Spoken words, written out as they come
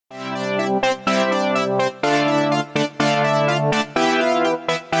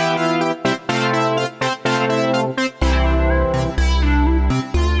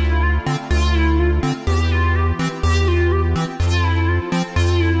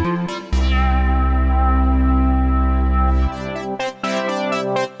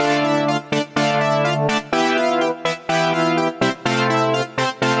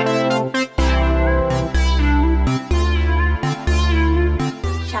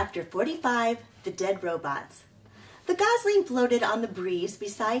Chapter 45, The Dead Robots. The gosling floated on the breeze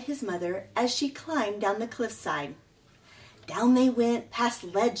beside his mother as she climbed down the cliffside. Down they went, past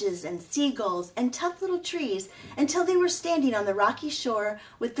ledges and seagulls and tough little trees, until they were standing on the rocky shore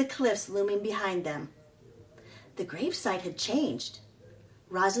with the cliffs looming behind them. The gravesite had changed.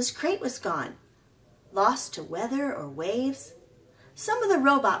 Roz's crate was gone, lost to weather or waves. Some of the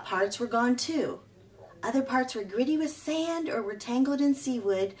robot parts were gone too. Other parts were gritty with sand or were tangled in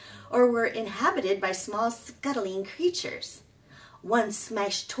seaweed or were inhabited by small scuttling creatures. One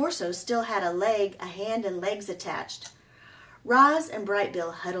smashed torso still had a leg, a hand, and legs attached. Roz and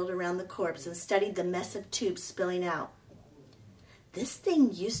Brightbill huddled around the corpse and studied the mess of tubes spilling out. "This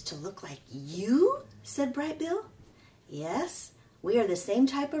thing used to look like you?" said Brightbill. "Yes, we are the same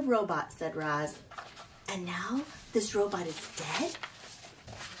type of robot," said Roz. "And now this robot is dead?"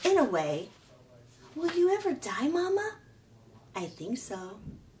 "In a way." "Will you ever die, Mama?" "I think so."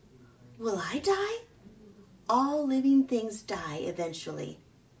 "Will I die?" "All living things die eventually."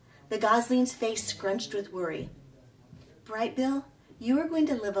 The gosling's face scrunched with worry. "Brightbill, you are going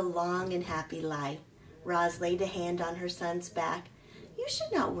to live a long and happy life." Roz laid a hand on her son's back. "You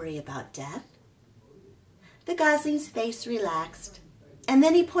should not worry about death." The gosling's face relaxed, and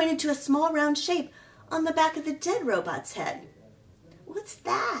then he pointed to a small round shape on the back of the dead robot's head. "What's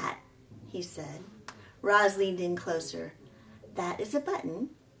that?" he said. Roz leaned in closer. "That is a button,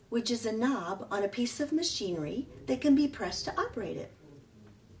 which is a knob on a piece of machinery that can be pressed to operate it."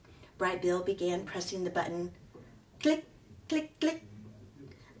 Brightbill began pressing the button. Click, click, click.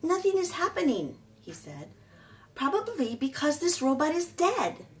 "Nothing is happening," he said. "Probably because this robot is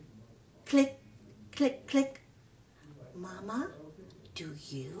dead." Click, click, click. "Mama, do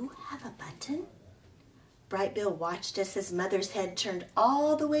you have a button?" Brightbill watched as his mother's head turned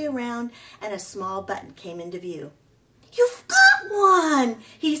all the way around and a small button came into view. "You've got one,"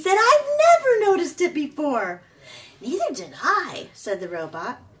 he said. "I've never noticed it before." "Neither did I," said the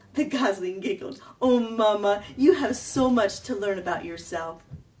robot. The gosling giggled. "Oh, Mama, you have so much to learn about yourself."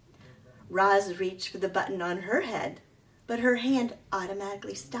 Roz reached for the button on her head, but her hand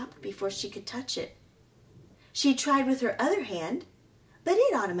automatically stopped before she could touch it. She tried with her other hand, but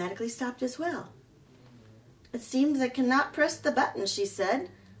it automatically stopped as well. "It seems I cannot press the button," she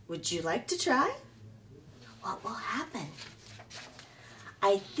said. "Would you like to try?" "What will happen?"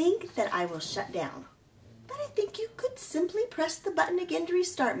 "I think that I will shut down, but I think you could simply press the button again to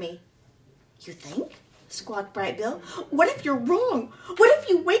restart me." "You think?" squawked Brightbill. "What if you're wrong? What if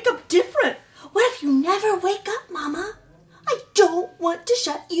you wake up different? What if you never wake up, Mama? I don't want to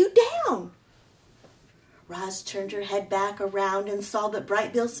shut you down." Roz turned her head back around and saw that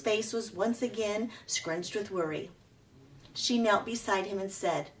Brightbill's face was once again scrunched with worry. She knelt beside him and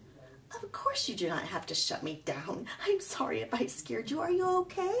said, "Of course you do not have to shut me down. I'm sorry if I scared you. Are you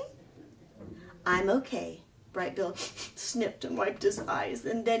okay?" "I'm okay." Brightbill sniffed and wiped his eyes,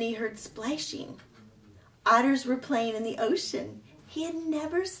 and then he heard splashing. Otters were playing in the ocean. He had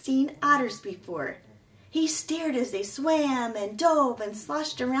never seen otters before. He stared as they swam and dove and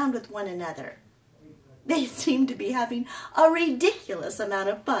sloshed around with one another. They seemed to be having a ridiculous amount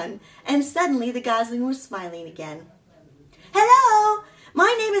of fun, and suddenly the gosling was smiling again. "Hello,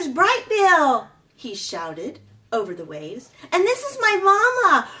 my name is Brightbill," he shouted over the waves, "and this is my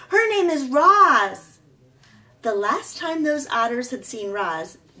mama. Her name is Roz." The last time those otters had seen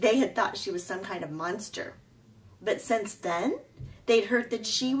Roz, they had thought she was some kind of monster. But since then, they'd heard that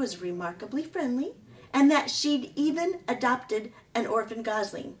she was remarkably friendly and that she'd even adopted an orphan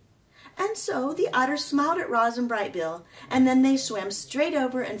gosling. And so the otters smiled at Roz and Brightbill, and then they swam straight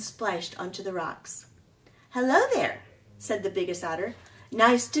over and splashed onto the rocks. "Hello there," said the biggest otter.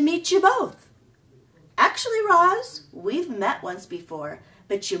 "Nice to meet you both." "Actually, Roz, we've met once before,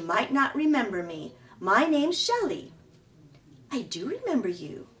 but you might not remember me. My name's Shelley." "I do remember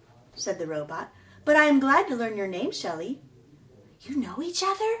you," said the robot, "but I am glad to learn your name, Shelley." "You know each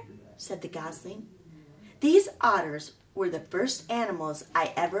other?" said the gosling. "These otters were the first animals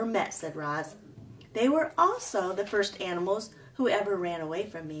I ever met," said Roz. "They were also the first animals who ever ran away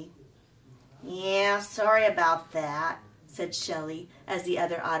from me." "Yeah, sorry about that," said Shelley as the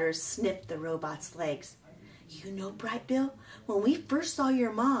other otters sniffed the robot's legs. "You know, Brightbill, when we first saw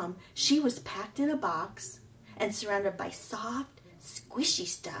your mom, she was packed in a box and surrounded by soft, squishy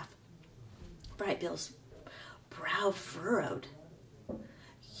stuff." Brightbill's brow furrowed.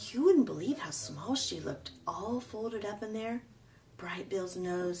 "You wouldn't believe how small she looked, all folded up in there." Brightbill's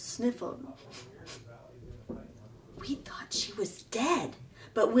nose sniffled. "We thought she was dead,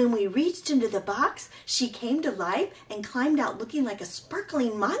 but when we reached into the box, she came to life and climbed out looking like a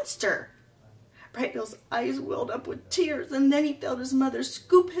sparkling monster." Brightbill's eyes welled up with tears, and then he felt his mother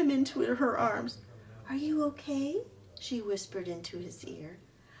scoop him into her arms. "Are you okay?" she whispered into his ear.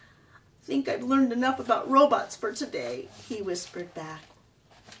 "I think I've learned enough about robots for today," he whispered back.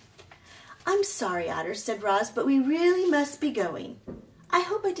 "I'm sorry, Otter," said Roz, "but we really must be going." "I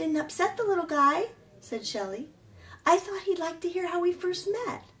hope I didn't upset the little guy," said Shelley. "I thought he'd like to hear how we first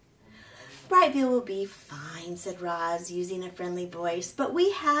met." "Brightville will be fine," said Roz, using a friendly voice, "but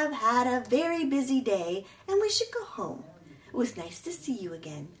we have had a very busy day, and we should go home. It was nice to see you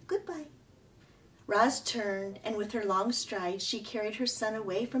again. Goodbye." Roz turned, and with her long stride, she carried her son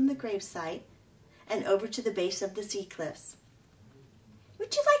away from the gravesite and over to the base of the sea cliffs.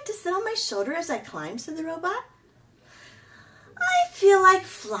 "Would you like to sit on my shoulder as I climb?" said the robot. "I feel like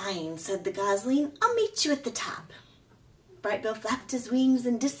flying," said the gosling. "I'll meet you at the top." Brightbill flapped his wings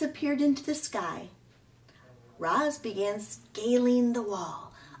and disappeared into the sky. Roz began scaling the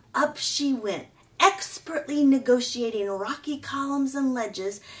wall. Up she went, expertly negotiating rocky columns and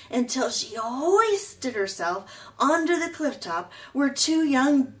ledges until she hoisted herself onto the cliff top where two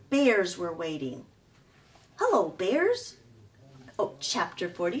young bears were waiting. "Hello, bears." Oh, chapter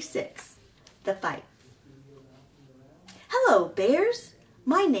 46, The Fight. "Hello, bears.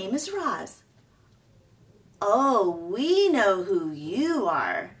 My name is Roz." "Oh, we know who you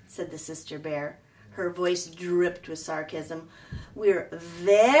are," said the sister bear. Her voice dripped with sarcasm. "We're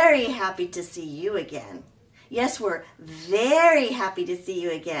very happy to see you again." "Yes, we're very happy to see you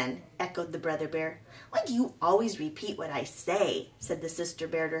again," echoed the brother bear. "Why do you always repeat what I say?" said the sister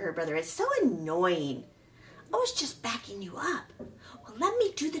bear to her brother. "It's so annoying." "I was just backing you up." "Well, let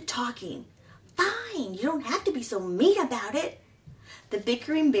me do the talking." "Fine, you don't have to be so mean about it." The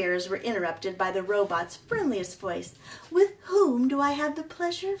bickering bears were interrupted by the robot's friendliest voice. "With whom do I have the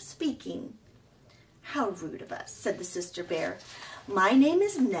pleasure of speaking?" "How rude of us," said the sister bear. "My name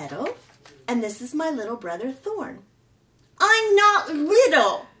is Nettle, and this is my little brother Thorn." "I'm not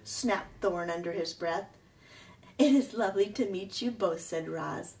little," snapped Thorn under his breath. "It is lovely to meet you both," said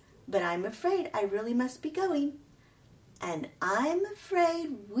Roz, "but I'm afraid I really must be going." "And I'm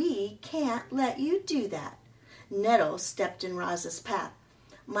afraid we can't let you do that." Nettle stepped in Roz's path.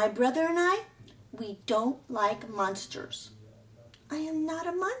 "My brother and I, we don't like monsters." "I am not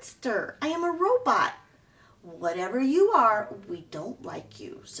a monster. I am a robot." "Whatever you are, we don't like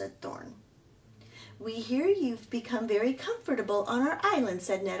you," said Thorn. "We hear you've become very comfortable on our island,"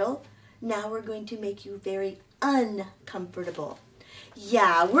 said Nettle. "Now we're going to make you very uncomfortable."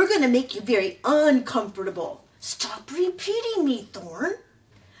 "Yeah, we're going to make you very uncomfortable." "Stop repeating me, Thorn."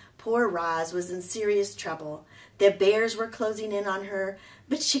 Poor Roz was in serious trouble. The bears were closing in on her,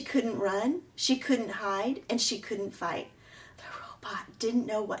 but she couldn't run, she couldn't hide, and she couldn't fight. The robot didn't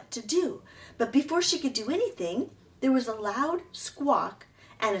know what to do, but before she could do anything, there was a loud squawk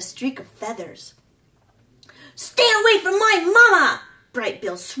and a streak of feathers. "Stay away from my mama!"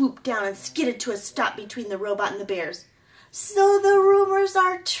 Brightbill swooped down and skidded to a stop between the robot and the bears. "So the rumors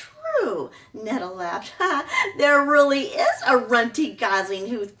are true," Nettle laughed. "There really is a runty gosling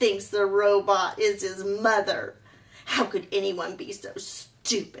who thinks the robot is his mother. How could anyone be so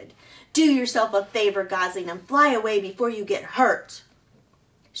stupid? Do yourself a favor, gosling, and fly away before you get hurt."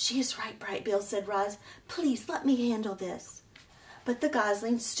 "She is right, Brightbill," said Roz. "Please let me handle this." But the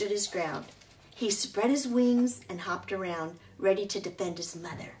gosling stood his ground. He spread his wings and hopped around, ready to defend his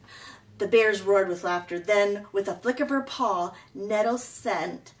mother. The bears roared with laughter. Then, with a flick of her paw, Nettle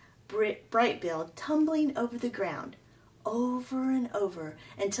sent Brightbill tumbling over the ground, over and over,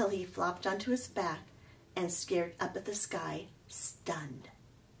 until he flopped onto his back and stared up at the sky, stunned.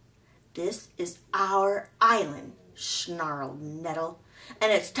 "This is our island," snarled Nettle.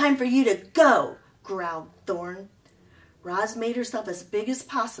 "And it's time for you to go," growled Thorn. Roz made herself as big as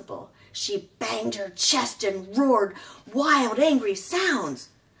possible. She banged her chest and roared wild, angry sounds.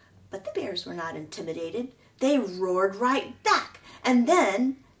 But the bears were not intimidated. They roared right back, and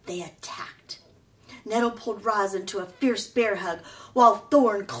then they attacked. Nettle pulled Roz into a fierce bear hug, while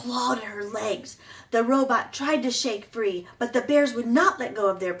Thorn clawed at her legs. The robot tried to shake free, but the bears would not let go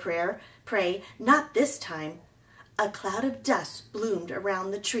of their prey, not this time. A cloud of dust bloomed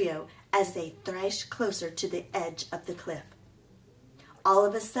around the trio as they thrashed closer to the edge of the cliff. All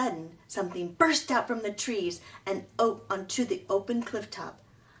of a sudden, something burst out from the trees and onto the open cliff top.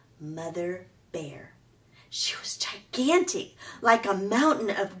 Mother Bear. She was gigantic, like a mountain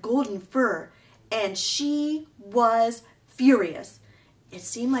of golden fur, and she was furious. It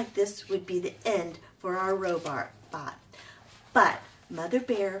seemed like this would be the end for our robot. But Mother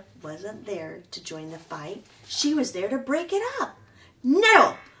Bear wasn't there to join the fight. She was there to break it up.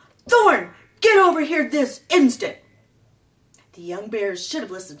 "Nettle! Thorn! Get over here this instant!" The young bears should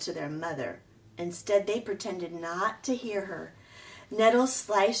have listened to their mother, Instead, they pretended not to hear her. Nettle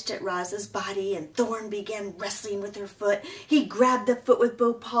sliced at Roz's body, and Thorn began wrestling with her foot. He grabbed the foot with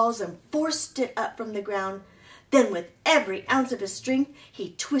both paws and forced it up from the ground. Then, with every ounce of his strength,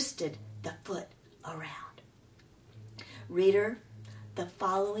 he twisted the foot around. Reader, the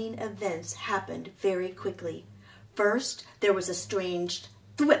following events happened very quickly. First, there was a strange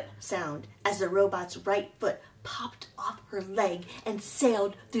thwip sound as the robot's right foot popped off her leg and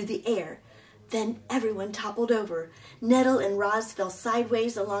sailed through the air. Then everyone toppled over. Nettle and Roz fell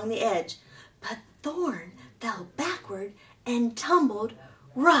sideways along the edge, but Thorn fell backward and tumbled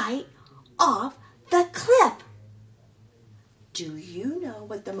right off the cliff. Do you know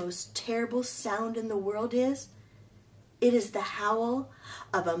what the most terrible sound in the world is? It is the howl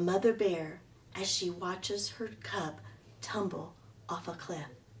of a mother bear as she watches her cub tumble off a cliff.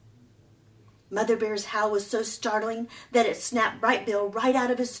 Mother Bear's howl was so startling that it snapped Bright Bill right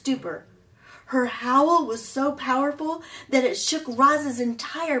out of his stupor. Her howl was so powerful that it shook Roz's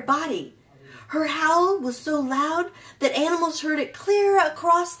entire body. Her howl was so loud that animals heard it clear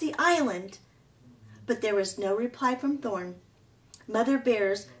across the island. But there was no reply from Thorn. Mother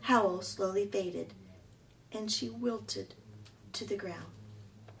Bear's howl slowly faded, and she wilted to the ground.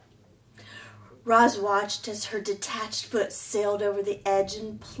 Roz watched as her detached foot sailed over the edge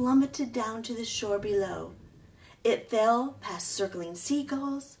and plummeted down to the shore below. It fell past circling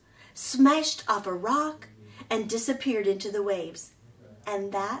seagulls, smashed off a rock, and disappeared into the waves.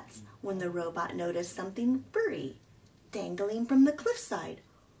 And that's when the robot noticed something furry dangling from the cliffside.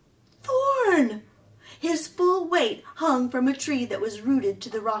 Thorn! His full weight hung from a tree that was rooted to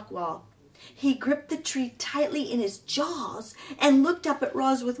the rock wall. He gripped the tree tightly in his jaws and looked up at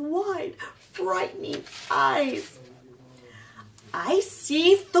Roz with wide, frightening eyes. I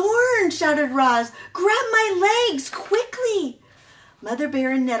see Thorn, shouted Roz. Grab my legs, quickly! Mother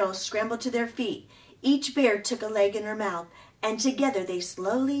Bear and Nettle scrambled to their feet. Each bear took a leg in her mouth, and together they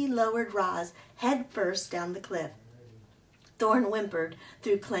slowly lowered Roz head first down the cliff. Thorn whimpered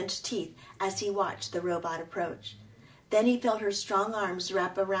through clenched teeth as he watched the robot approach. Then he felt her strong arms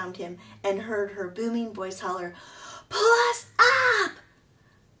wrap around him and heard her booming voice holler, Pull us up!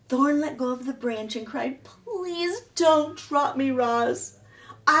 Thorn let go of the branch and cried, Please don't drop me, Roz.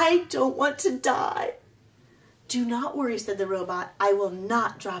 I don't want to die. Do not worry, said the robot. I will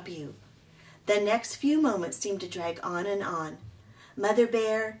not drop you. The next few moments seemed to drag on and on. Mother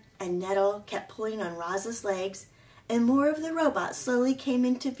Bear and Nettle kept pulling on Roz's legs, and more of the robot slowly came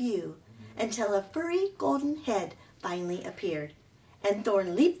into view until a furry golden head finally appeared, and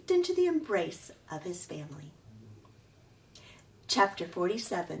Thorn leaped into the embrace of his family. Chapter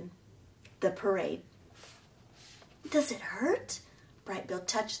 47, The Parade. Does it hurt? Bright Bill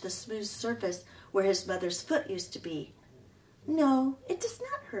touched the smooth surface where his mother's foot used to be. No, it does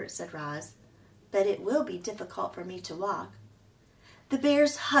not hurt, said Roz, but it will be difficult for me to walk. The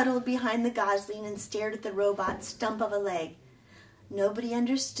bears huddled behind the gosling and stared at the robot's stump of a leg. Nobody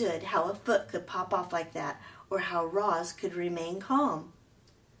understood how a foot could pop off like that, or how Roz could remain calm.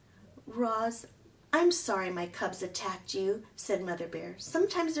 Roz, I'm sorry my cubs attacked you, said Mother Bear.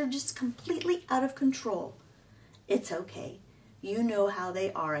 Sometimes they're just completely out of control. It's okay. You know how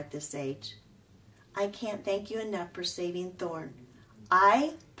they are at this age. I can't thank you enough for saving Thorn.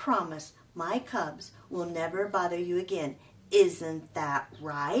 I promise my cubs will never bother you again. Isn't that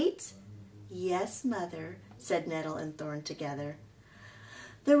right? Yes, Mother, said Nettle and Thorn together.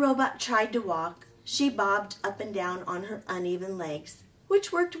 The robot tried to walk. She bobbed up and down on her uneven legs,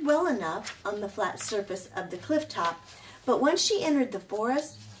 which worked well enough on the flat surface of the cliff top, but once she entered the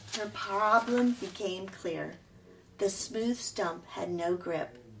forest, her problem became clear. The smooth stump had no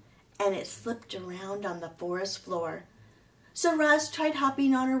grip, and it slipped around on the forest floor. So Roz tried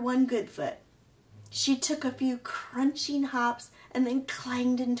hopping on her one good foot. She took a few crunching hops and then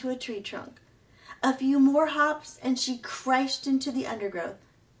clanged into a tree trunk. A few more hops and she crashed into the undergrowth.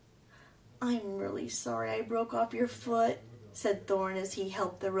 I'm really sorry I broke off your foot, said Thorn as he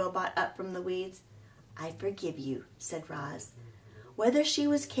helped the robot up from the weeds. I forgive you, said Roz. Whether she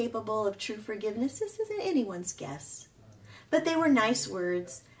was capable of true forgiveness isn't anyone's guess. But they were nice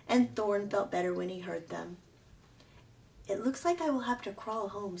words, and Thorn felt better when he heard them. It looks like I will have to crawl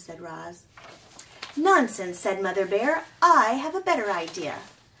home, said Roz. Nonsense, said Mother Bear. I have a better idea.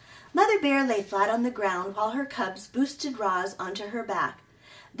 Mother Bear lay flat on the ground while her cubs boosted Roz onto her back.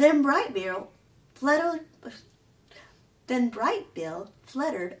 Then Bright Bill fluttered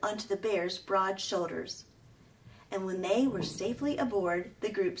onto the bear's broad shoulders. And when they were safely aboard, the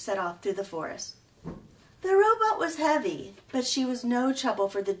group set off through the forest. The robot was heavy, but she was no trouble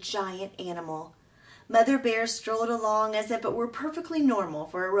for the giant animal. Mother Bear strolled along as if it were perfectly normal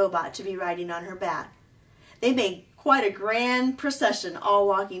for a robot to be riding on her back. They made quite a grand procession, all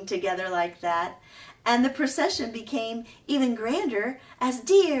walking together like that, and the procession became even grander as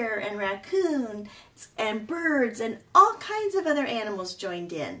deer and raccoons and birds and all kinds of other animals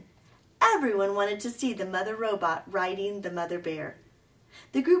joined in. Everyone wanted to see the mother robot riding the mother bear.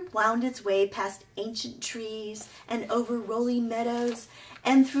 The group wound its way past ancient trees and over rolling meadows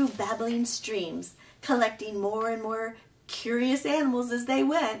and through babbling streams, collecting more and more curious animals as they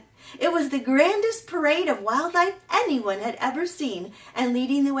went. It was the grandest parade of wildlife anyone had ever seen, and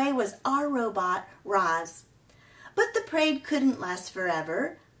leading the way was our robot, Roz. But the parade couldn't last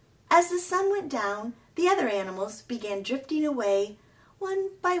forever. As the sun went down, the other animals began drifting away, one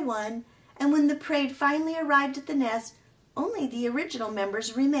by one, and when the parade finally arrived at the nest, only the original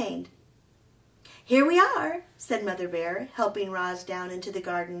members remained. "Here we are," said Mother Bear, helping Roz down into the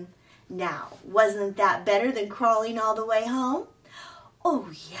garden. "Now, wasn't that better than crawling all the way home?" "Oh,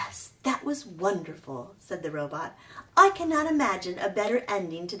 yes, that was wonderful," said the robot. "I cannot imagine a better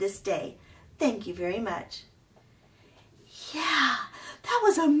ending to this day. Thank you very much." "Yeah, that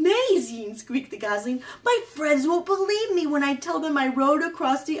was amazing," squeaked the gosling. "My friends won't believe me when I tell them I rode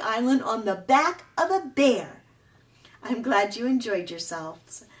across the island on the back of a bear." "I'm glad you enjoyed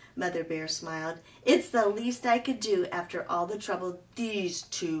yourselves," Mother Bear smiled. "It's the least I could do after all the trouble these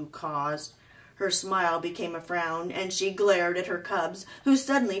two caused." Her smile became a frown, and she glared at her cubs, who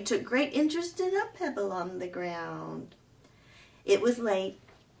suddenly took great interest in a pebble on the ground. It was late,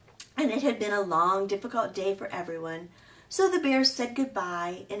 and it had been a long, difficult day for everyone, so the bears said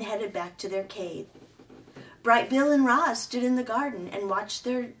goodbye and headed back to their cave. Bright Bill and Roz stood in the garden and watched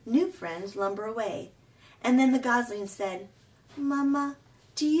their new friends lumber away. And then the gosling said, "Mama,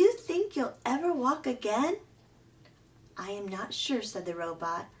 do you think you'll ever walk again?" "I am not sure," said the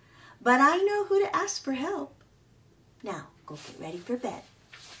robot, "but I know who to ask for help. Now, go get ready for bed."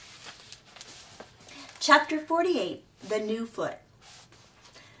 Chapter 48, The New Foot.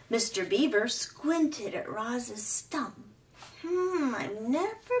 Mr. Beaver squinted at Roz's stump. I've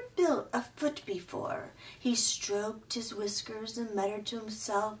never built a foot before." He stroked his whiskers and muttered to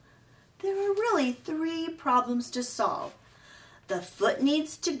himself, "There are really 3 problems to solve. The foot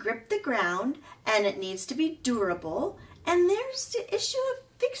needs to grip the ground, and it needs to be durable, and there's the issue of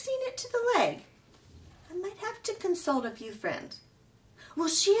fixing it to the leg. I might have to consult a few friends." "Will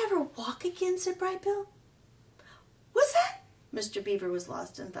she ever walk again?" said Bright Bill. "What's that?" Mr. Beaver was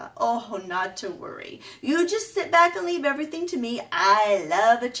lost in thought. "Oh, not to worry. You just sit back and leave everything to me. I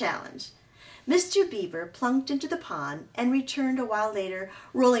love a challenge." Mr. Beaver plunked into the pond and returned a while later,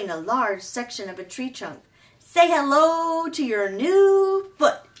 rolling a large section of a tree trunk. "Say hello to your new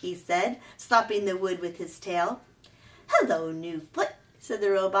foot," he said, slapping the wood with his tail. "Hello, new foot," said the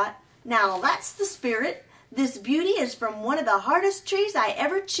robot. "Now that's the spirit. This beauty is from one of the hardest trees I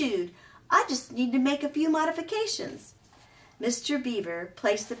ever chewed. I just need to make a few modifications." Mr. Beaver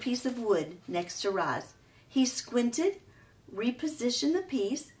placed the piece of wood next to Roz. He squinted, repositioned the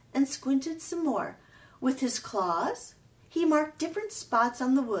piece, and squinted some more. With his claws, he marked different spots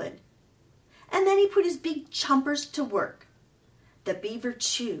on the wood. And then he put his big chompers to work. The beaver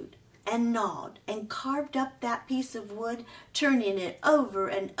chewed and gnawed and carved up that piece of wood, turning it over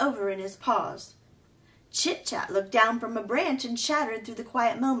and over in his paws. Chit-Chat looked down from a branch and chattered through the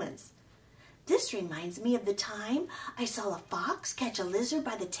quiet moments. "This reminds me of the time I saw a fox catch a lizard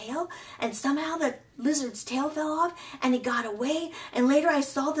by the tail, and somehow the lizard's tail fell off and it got away, and later I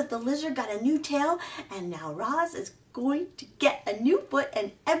saw that the lizard got a new tail, and now Roz is going to get a new foot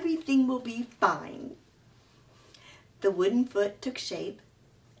and everything will be fine." The wooden foot took shape,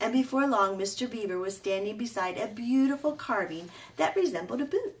 and before long Mr. Beaver was standing beside a beautiful carving that resembled a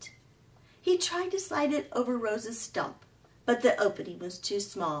boot. He tried to slide it over Roz's stump, but the opening was too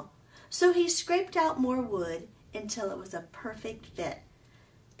small. So he scraped out more wood until it was a perfect fit.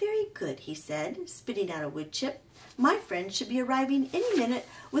 "Very good," he said, spitting out a wood chip. "My friends should be arriving any minute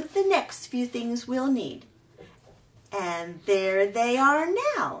with the next few things we'll need." And there they are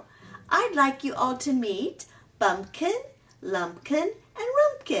now. I'd like you all to meet Bumpkin, Lumpkin, and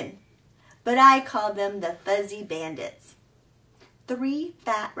Rumpkin, but I call them the Fuzzy Bandits. 3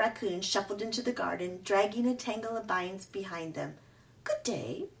 fat raccoons shuffled into the garden, dragging a tangle of vines behind them. "Good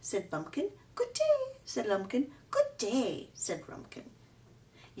day," said Bumpkin. "Good day," said Lumpkin. "Good day," said Rumpkin.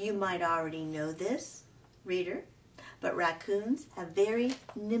 You might already know this, reader, but raccoons have very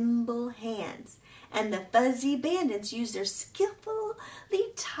nimble hands, and the Fuzzy Bandits use their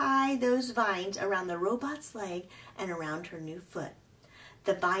skillfully tie those vines around the robot's leg and around her new foot.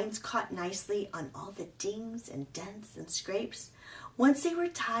 The vines caught nicely on all the dings and dents and scrapes. Once they were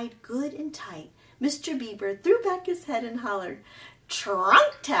tied good and tight, Mr. Beaver threw back his head and hollered,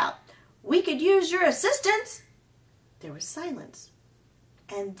 "Trunk tap! We could use your assistance!" There was silence.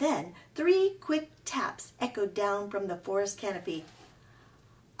 And then 3 quick taps echoed down from the forest canopy.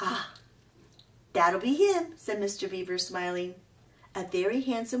 "Ah, that'll be him," said Mr. Beaver, smiling. A very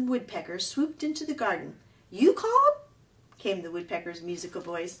handsome woodpecker swooped into the garden. "You called?" came the woodpecker's musical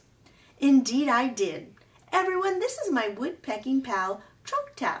voice. "Indeed I did. Everyone, this is my woodpecking pal,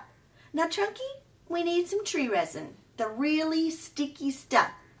 Trunk Tap. Now, Trunky, we need some tree resin, the really sticky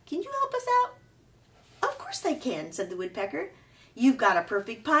stuff. Can you help us out?" "Of course I can," said the woodpecker. "You've got a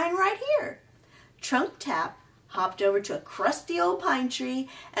perfect pine right here." Trunk Tap hopped over to a crusty old pine tree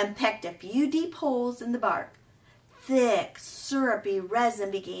and pecked a few deep holes in the bark. Thick, syrupy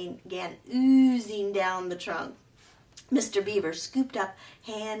resin began oozing down the trunk. Mr. Beaver scooped up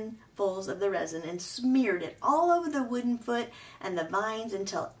handfuls of the resin and smeared it all over the wooden foot and the vines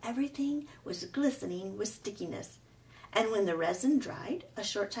until everything was glistening with stickiness. And when the resin dried, a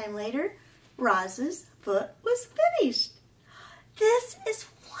short time later, Roz's foot was finished. "This is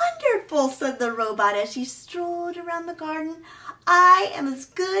wonderful," said the robot as she strolled around the garden. "I am as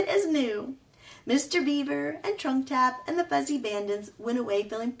good as new." Mr. Beaver and Trunk Tap and the Fuzzy Bandits went away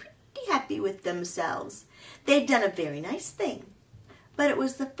feeling pretty happy with themselves. They'd done a very nice thing. But it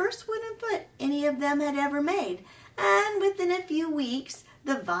was the first wooden foot any of them had ever made, and within a few weeks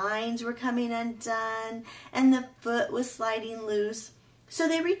the vines were coming undone and the foot was sliding loose. So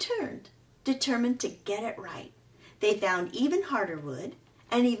they returned, determined to get it right. They found even harder wood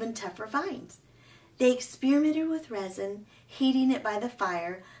and even tougher vines. They experimented with resin, heating it by the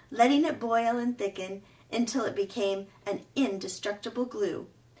fire, letting it boil and thicken until it became an indestructible glue.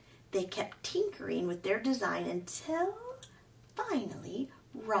 They kept tinkering with their design until finally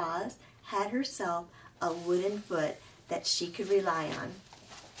Roz had herself a wooden foot that she could rely on.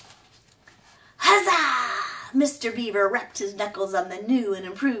 Huzzah! Mr. Beaver rapped his knuckles on the new and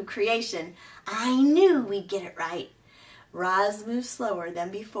improved creation. "I knew we'd get it right." Roz moved slower than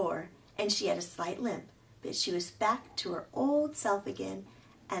before, and she had a slight limp, but she was back to her old self again,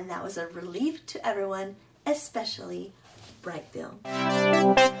 and that was a relief to everyone, especially Brightville.